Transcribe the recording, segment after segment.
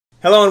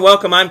Hello and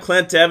welcome. I'm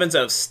Clint Evans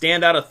of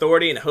Standout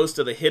Authority and host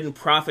of the Hidden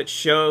Profit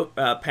Show,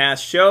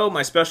 Past Show.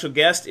 My special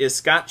guest is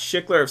Scott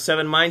Shickler of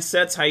 7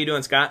 Mindsets. How you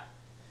doing, Scott?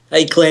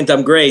 Hey, Clint.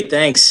 I'm great.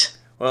 Thanks.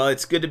 Well,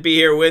 it's good to be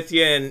here with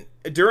you. And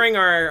during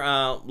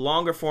our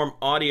longer form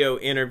audio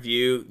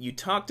interview, you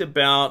talked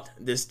about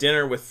this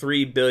dinner with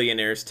 3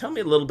 billionaires. Tell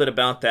me a little bit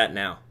about that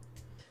now.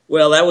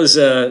 Well, that was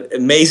an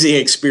amazing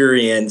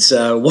experience,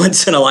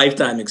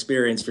 once-in-a-lifetime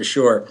experience for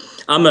sure.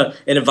 I'm an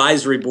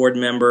advisory board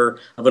member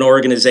of an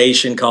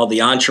organization called the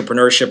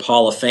Entrepreneurship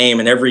Hall of Fame,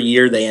 and every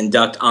year they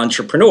induct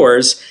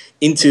entrepreneurs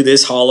into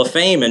this Hall of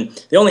Fame, and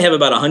they only have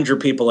about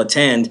 100 people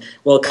attend.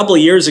 Well, a couple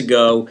of years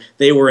ago,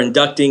 they were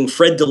inducting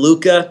Fred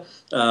Deluca,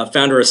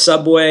 founder of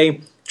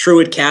Subway,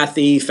 Truett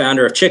Cathy,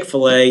 founder of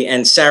Chick-fil-A,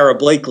 and Sara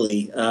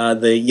Blakely,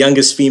 the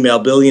youngest female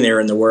billionaire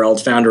in the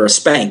world, founder of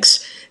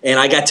Spanx. And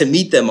I got to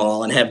meet them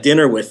all and have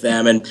dinner with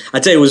them. And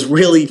I tell you, it was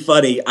really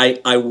funny.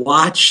 I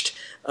watched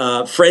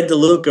Fred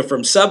Deluca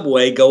from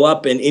Subway go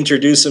up and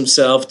introduce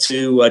himself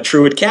to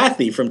Truett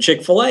Cathy from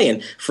Chick-fil-A.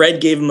 And Fred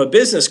gave him a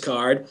business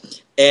card.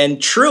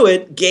 And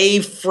Truett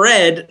gave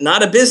Fred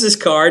not a business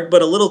card,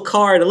 but a little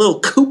card, a little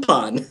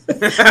coupon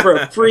for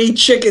a free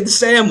chicken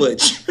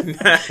sandwich.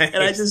 Nice. And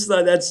I just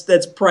thought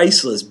that's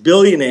priceless.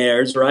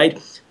 Billionaires,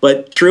 right?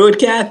 But Truett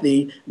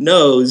Cathy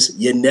knows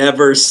you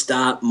never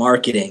stop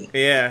marketing.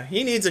 Yeah,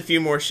 he needs a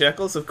few more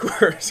shekels, of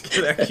course.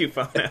 Get that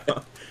coupon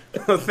out.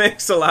 Well,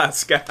 thanks a lot,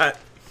 Scott.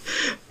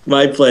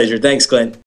 My pleasure. Thanks, Clint.